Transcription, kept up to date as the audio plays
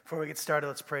Before we get started,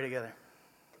 let's pray together.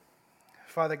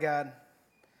 Father God,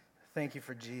 thank you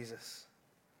for Jesus.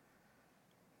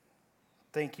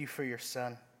 Thank you for your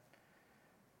Son,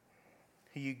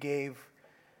 who you gave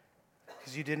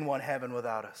because you didn't want heaven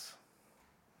without us.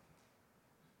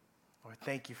 Lord,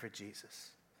 thank you for Jesus.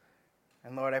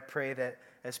 And Lord, I pray that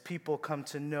as people come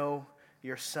to know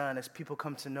your Son, as people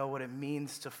come to know what it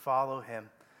means to follow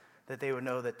him, that they would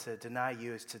know that to deny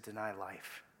you is to deny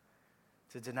life.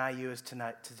 To deny you is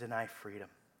to deny freedom.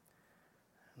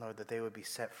 Lord, that they would be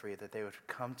set free, that they would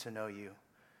come to know you,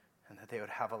 and that they would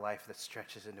have a life that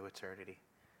stretches into eternity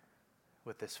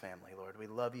with this family, Lord. We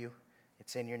love you.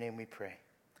 It's in your name we pray.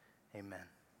 Amen.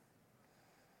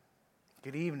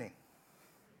 Good evening.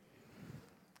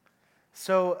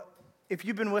 So, if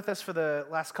you've been with us for the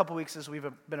last couple weeks as we've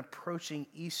been approaching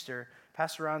Easter,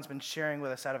 Pastor Ron's been sharing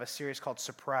with us out of a series called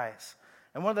Surprise.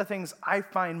 And one of the things I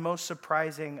find most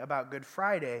surprising about Good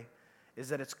Friday is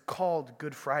that it's called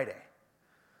Good Friday.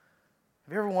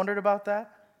 Have you ever wondered about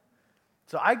that?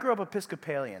 So I grew up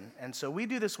Episcopalian, and so we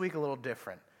do this week a little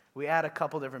different. We add a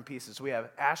couple different pieces. We have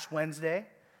Ash Wednesday,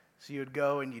 so you would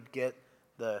go and you'd get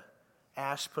the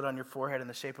ash put on your forehead in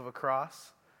the shape of a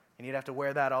cross, and you'd have to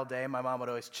wear that all day. My mom would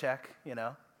always check, And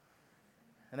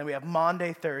then we have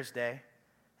Maundy Thursday,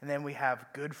 and then we have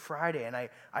Good Friday. And I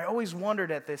always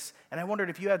wondered at this, and I wondered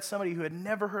if you had somebody who had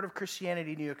never heard of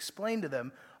Christianity and you explained to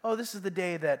them, oh, this is the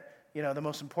day that, the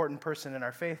most important person in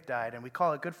our faith died, and we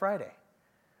call it Good Friday.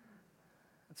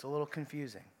 It's a little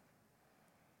confusing.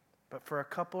 But for a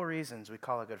couple reasons, we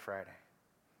call it Good Friday.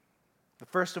 The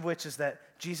first of which is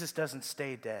that Jesus doesn't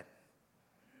stay dead.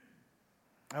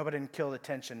 I hope I didn't kill the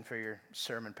tension for your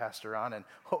sermon, Pastor Ron, and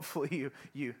hopefully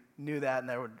you knew that and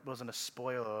there wasn't a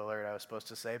spoiler alert I was supposed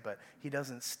to say, but he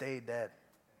doesn't stay dead.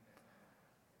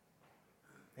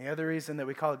 The other reason that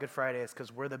we call it Good Friday is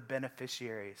because we're the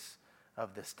beneficiaries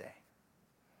of this day.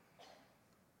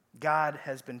 God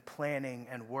has been planning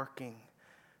and working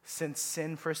since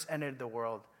sin first entered the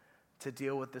world to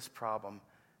deal with this problem,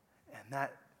 and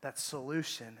that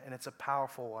solution, and it's a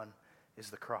powerful one,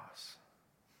 is the cross.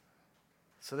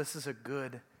 So this is a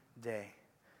good day.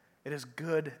 It is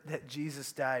good that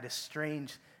Jesus died, as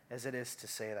strange as it is to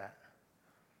say that.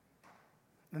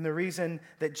 And the reason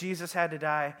that Jesus had to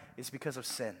die is because of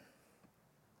sin.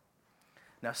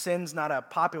 Now, sin's not a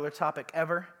popular topic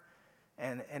ever,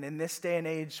 and in this day and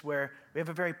age where we have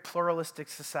a very pluralistic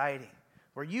society,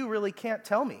 where you really can't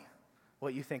tell me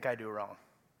what you think I do wrong.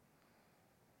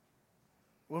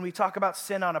 When we talk about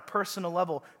sin on a personal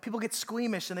level, people get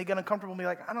squeamish and they get uncomfortable and be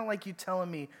like, I don't like you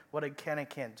telling me what I can and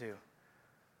can't do.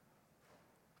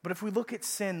 But if we look at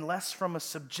sin less from a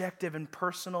subjective and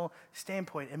personal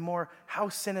standpoint and more how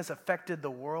sin has affected the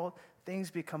world,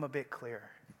 things become a bit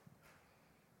clearer.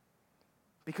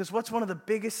 Because what's one of the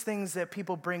biggest things that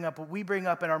people bring up, what we bring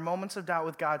up in our moments of doubt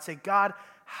with God, say, God,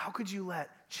 how could you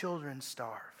let children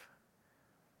starve?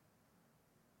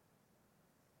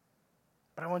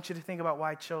 But I want you to think about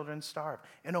why children starve.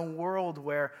 In a world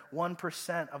where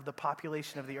 1% of the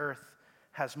population of the earth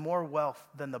has more wealth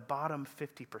than the bottom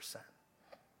 50%.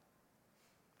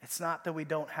 It's not that we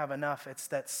don't have enough, it's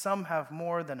that some have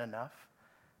more than enough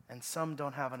and some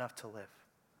don't have enough to live.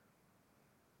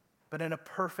 But in a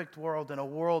perfect world, in a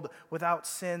world without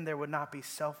sin, there would not be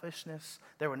selfishness,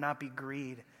 there would not be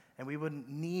greed, and we wouldn't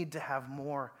need to have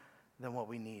more than what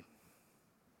we need.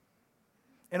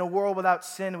 In a world without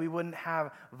sin, we wouldn't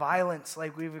have violence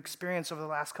like we've experienced over the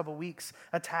last couple weeks.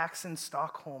 Attacks in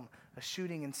Stockholm, a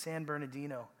shooting in San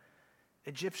Bernardino.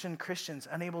 Egyptian Christians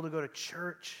unable to go to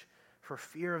church for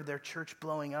fear of their church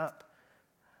blowing up.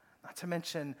 Not to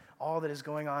mention all that is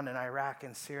going on in Iraq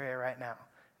and Syria right now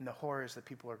and the horrors that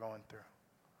people are going through.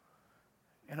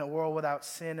 In a world without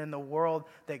sin, in the world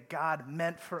that God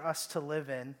meant for us to live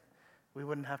in, we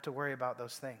wouldn't have to worry about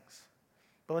those things.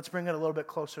 But let's bring it a little bit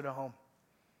closer to home.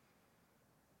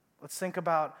 Let's think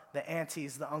about the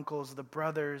aunties, the uncles, the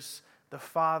brothers, the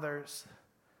fathers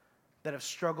that have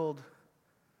struggled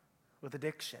with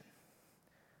addiction.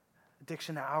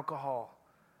 Addiction to alcohol,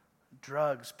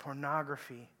 drugs,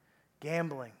 pornography,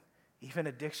 gambling, even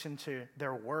addiction to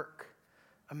their work.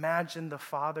 Imagine the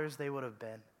fathers they would have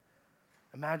been.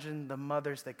 Imagine the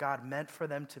mothers that God meant for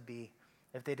them to be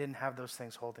if they didn't have those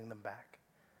things holding them back.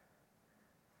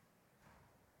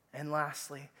 And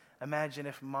lastly, imagine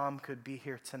if mom could be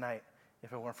here tonight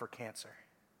if it weren't for cancer.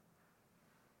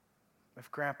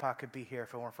 If grandpa could be here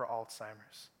if it weren't for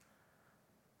Alzheimer's.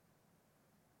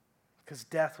 Because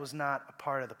death was not a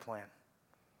part of the plan.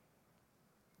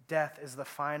 Death is the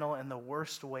final and the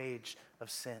worst wage of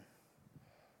sin.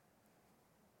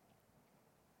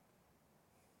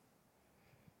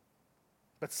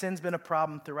 But sin's been a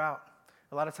problem throughout.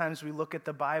 A lot of times we look at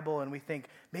the Bible and we think,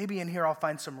 maybe in here I'll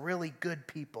find some really good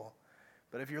people.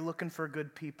 But if you're looking for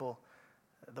good people,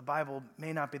 the Bible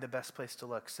may not be the best place to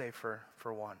look, save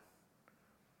for one.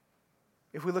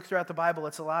 If we look throughout the Bible,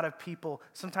 it's a lot of people,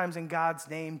 sometimes in God's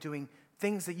name, doing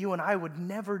things that you and I would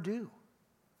never do.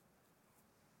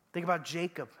 Think about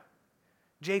Jacob.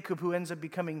 Jacob, who ends up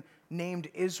becoming named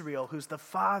Israel, who's the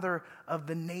father of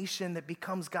the nation that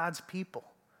becomes God's people.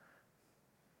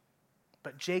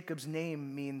 But Jacob's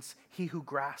name means he who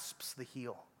grasps the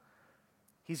heel.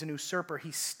 He's an usurper.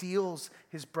 He steals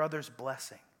his brother's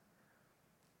blessing.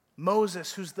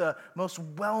 Moses, who's the most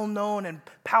well-known and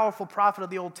powerful prophet of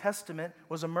the Old Testament,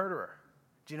 was a murderer.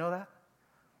 Do you know that?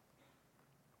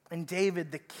 And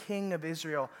David, the king of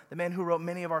Israel, the man who wrote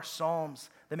many of our Psalms,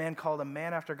 the man called a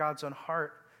man after God's own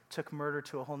heart, took murder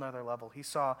to a whole nother level. He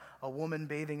saw a woman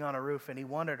bathing on a roof and he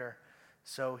wanted her,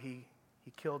 so he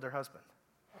killed her husband.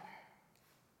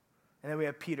 And then we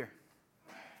have Peter,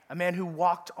 a man who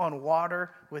walked on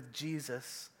water with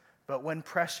Jesus, but when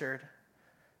pressured,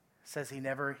 says he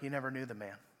never knew the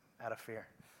man out of fear.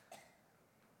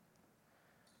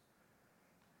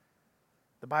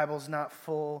 The Bible's not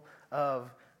full of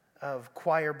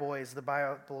choir boys. The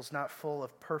Bible's not full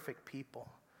of perfect people.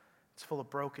 It's full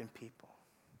of broken people.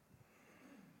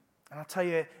 And I'll tell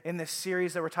you, in this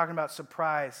series that we're talking about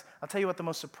surprise, I'll tell you what the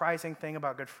most surprising thing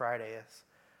about Good Friday is.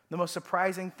 The most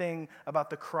surprising thing about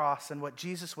the cross and what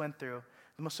Jesus went through,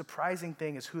 the most surprising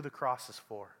thing is who the cross is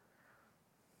for.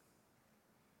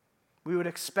 We would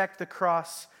expect the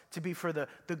cross to be for the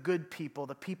good people,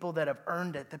 the people that have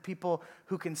earned it, the people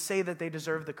who can say that they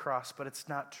deserve the cross, but it's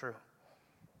not true.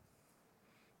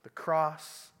 The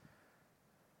cross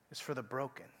is for the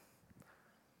broken.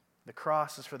 The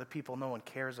cross is for the people no one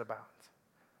cares about.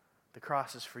 The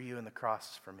cross is for you and the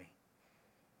cross is for me.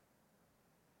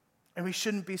 And we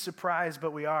shouldn't be surprised,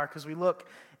 but we are, because we look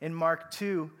in Mark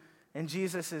 2, and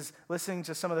Jesus is listening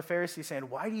to some of the Pharisees saying,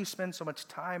 "Why do you spend so much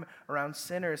time around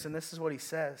sinners?" And this is what he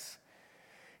says.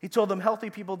 He told them, "Healthy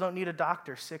people don't need a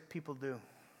doctor, sick people do.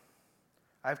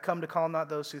 I've come to call not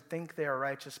those who think they are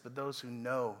righteous, but those who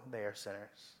know they are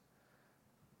sinners."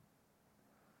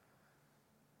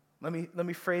 Let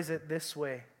me phrase it this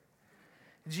way.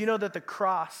 Did you know that the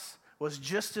cross was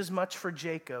just as much for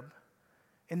Jacob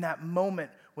in that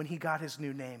moment when he got his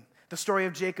new name? The story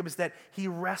of Jacob is that he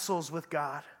wrestles with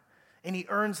God, and he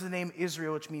earns the name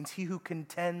Israel, which means he who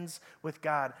contends with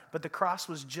God. But the cross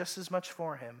was just as much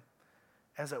for him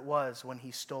as it was when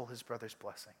he stole his brother's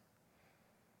blessing.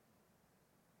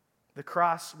 The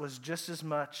cross was just as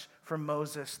much for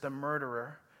Moses, the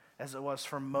murderer, as it was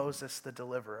for Moses, the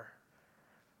deliverer.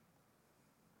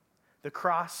 The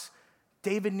cross,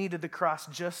 David needed the cross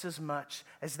just as much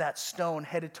as that stone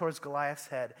headed towards Goliath's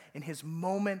head in his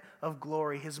moment of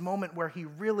glory, his moment where he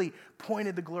really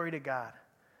pointed the glory to God.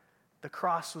 The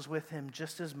cross was with him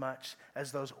just as much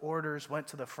as those orders went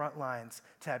to the front lines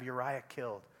to have Uriah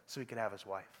killed so he could have his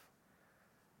wife.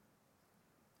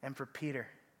 And for Peter,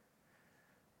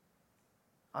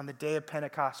 on the day of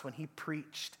Pentecost when he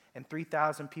preached and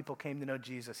 3,000 people came to know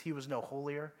Jesus, he was no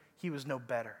holier, he was no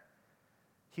better.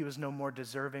 He was no more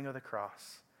deserving of the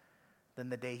cross than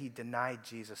the day he denied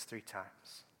Jesus 3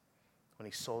 times when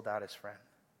he sold out his friend.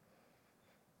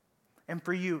 And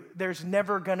for you, there's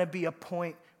never going to be a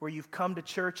point where you've come to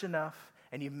church enough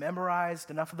and you've memorized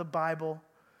enough of the Bible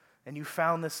and you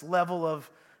found this level of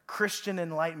Christian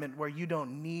enlightenment where you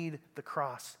don't need the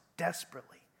cross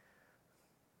desperately.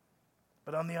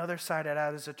 But on the other side of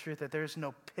that is the truth that there's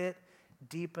no pit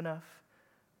deep enough.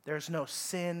 There's no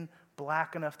sin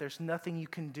black enough. There's nothing you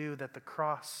can do that the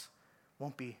cross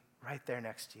won't be right there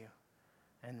next to you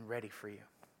and ready for you.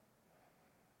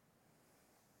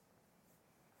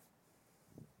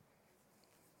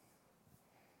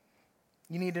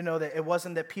 You need to know that it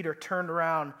wasn't that Peter turned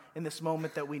around in this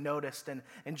moment that we noticed and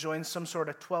joined some sort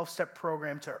of 12-step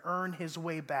program to earn his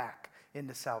way back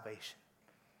into salvation.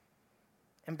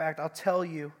 In fact, I'll tell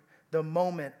you the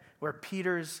moment where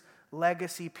Peter's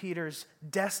legacy, Peter's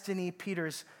destiny,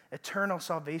 Peter's eternal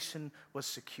salvation was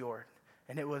secured.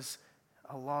 And it was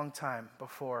a long time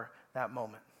before that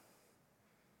moment.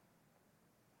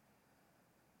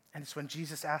 And it's when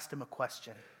Jesus asked him a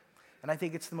question. And I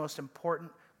think it's the most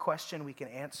important question we can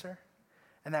answer.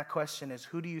 And that question is,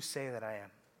 who do you say that I am?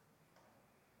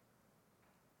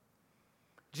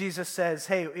 Jesus says,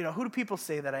 hey, who do people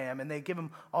say that I am? And they give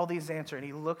him all these answers. And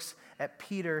he looks at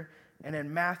Peter. And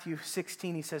in Matthew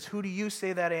 16, he says, who do you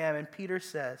say that I am? And Peter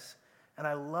says, and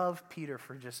I love Peter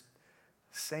for just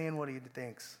saying what he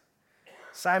thinks.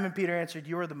 Simon Peter answered,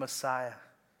 you are the Messiah,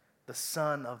 the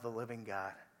Son of the living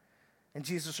God. And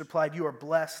Jesus replied, "You are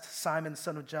blessed, Simon,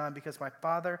 son of John, because my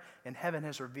Father in heaven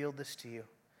has revealed this to you.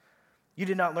 You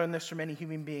did not learn this from any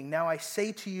human being. Now I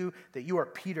say to you that you are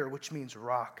Peter, which means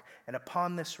rock. And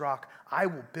upon this rock I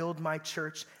will build my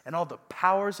church, and all the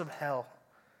powers of hell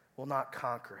will not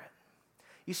conquer it."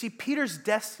 You see, Peter's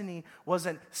destiny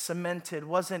wasn't cemented,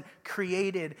 wasn't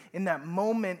created in that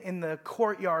moment in the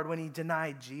courtyard when he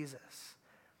denied Jesus.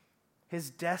 His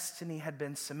destiny had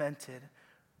been cemented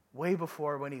way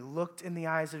before, when he looked in the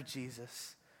eyes of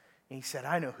Jesus and he said,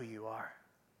 "I know who you are.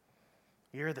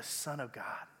 You're the Son of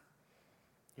God.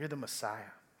 You're the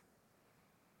Messiah."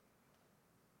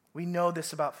 We know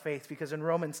this about faith because in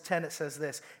Romans 10 it says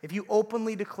this: "If you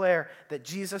openly declare that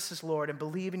Jesus is Lord and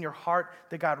believe in your heart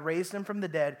that God raised him from the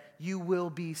dead, you will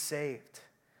be saved.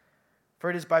 For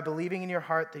it is by believing in your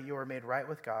heart that you are made right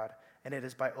with God, and it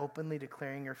is by openly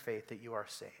declaring your faith that you are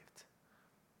saved."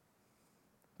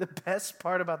 The best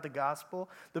part about the gospel,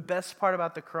 the best part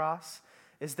about the cross,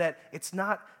 is that it's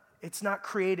not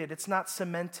created, it's not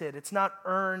cemented, it's not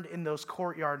earned in those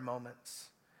courtyard moments.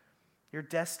 Your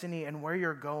destiny and where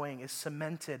you're going is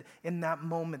cemented in that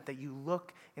moment that you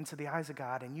look into the eyes of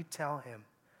God and you tell him,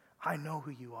 "I know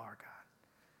who you are, God.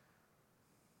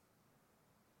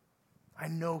 I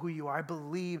know who you are. I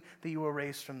believe that you were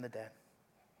raised from the dead."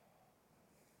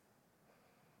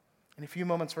 In a few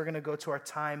moments, we're going to go to our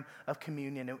time of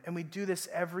communion. And we do this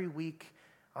every week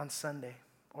on Sunday,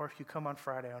 or if you come on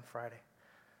Friday, on Friday.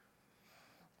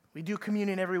 We do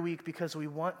communion every week because we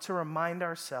want to remind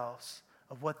ourselves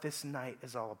of what this night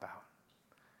is all about.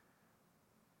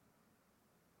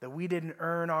 That we didn't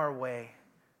earn our way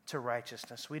to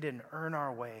righteousness. We didn't earn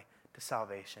our way to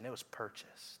salvation. It was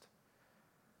purchased.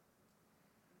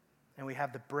 And we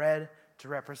have the bread to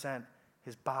represent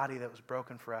his body that was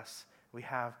broken for us. We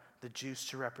have the juice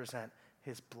to represent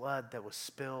his blood that was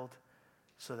spilled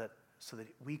so that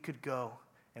we could go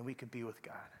and we could be with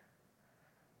God.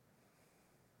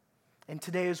 And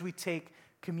today as we take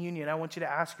communion, I want you to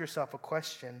ask yourself a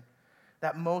question,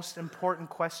 that most important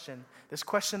question, this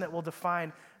question that will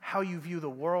define how you view the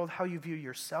world, how you view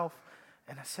yourself,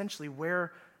 and essentially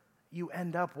where you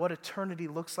end up, what eternity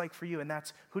looks like for you, and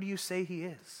that's, who do you say he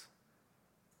is?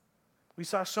 We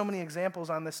saw so many examples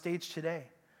on the stage today.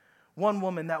 One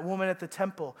woman, that woman at the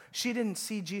temple, she didn't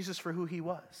see Jesus for who he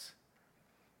was.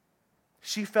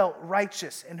 She felt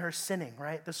righteous in her sinning,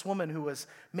 right? This woman who was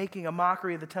making a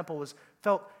mockery of the temple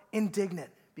felt indignant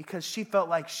because she felt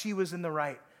like she was in the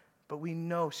right, but we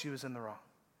know she was in the wrong.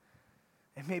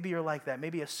 And maybe you're like that.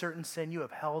 Maybe a certain sin you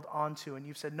have held onto and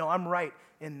you've said, "No, I'm right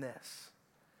in this."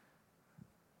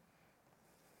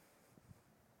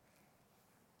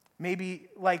 Maybe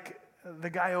like the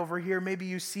guy over here, maybe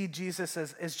you see Jesus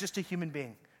as just a human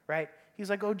being, right? He's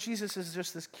like, "Oh, Jesus is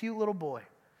just this cute little boy."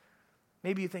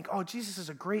 Maybe you think, "Oh, Jesus is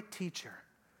a great teacher.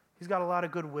 He's got a lot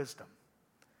of good wisdom."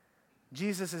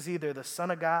 Jesus is either the Son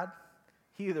of God,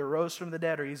 he either rose from the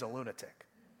dead, or he's a lunatic.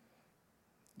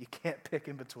 You can't pick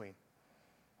in between.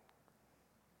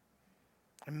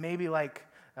 And maybe like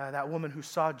that woman who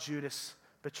saw Judas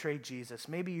betray Jesus,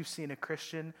 maybe you've seen a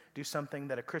Christian do something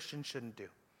that a Christian shouldn't do.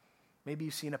 Maybe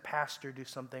you've seen a pastor do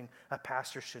something a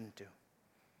pastor shouldn't do.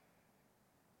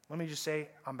 Let me just say,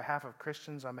 on behalf of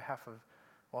Christians, on behalf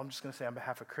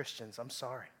of Christians, I'm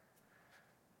sorry.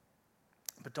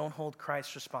 But don't hold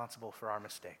Christ responsible for our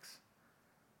mistakes.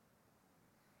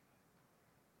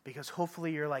 Because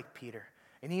hopefully you're like Peter.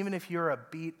 And even if you're a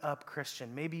beat-up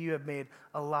Christian, maybe you have made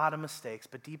a lot of mistakes,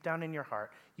 but deep down in your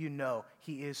heart, you know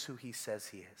he is who he says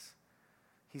he is.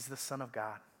 He's the Son of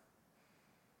God.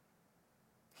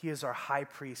 He is our high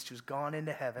priest who's gone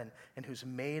into heaven and who's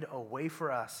made a way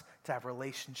for us to have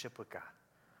relationship with God.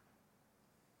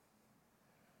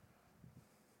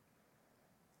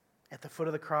 At the foot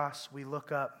of the cross, we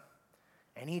look up,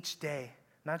 and each day,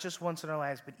 not just once in our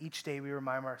lives, but each day we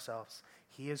remind ourselves,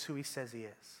 he is who he says he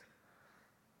is.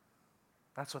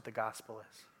 That's what the gospel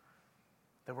is.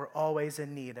 That we're always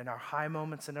in need. In our high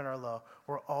moments and in our low,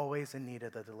 we're always in need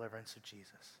of the deliverance of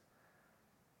Jesus.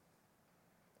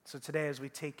 So today, as we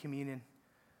take communion,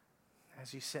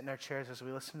 as you sit in our chairs, as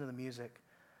we listen to the music,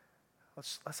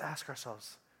 let's ask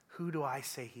ourselves, who do I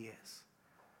say he is?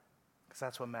 Because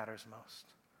that's what matters most.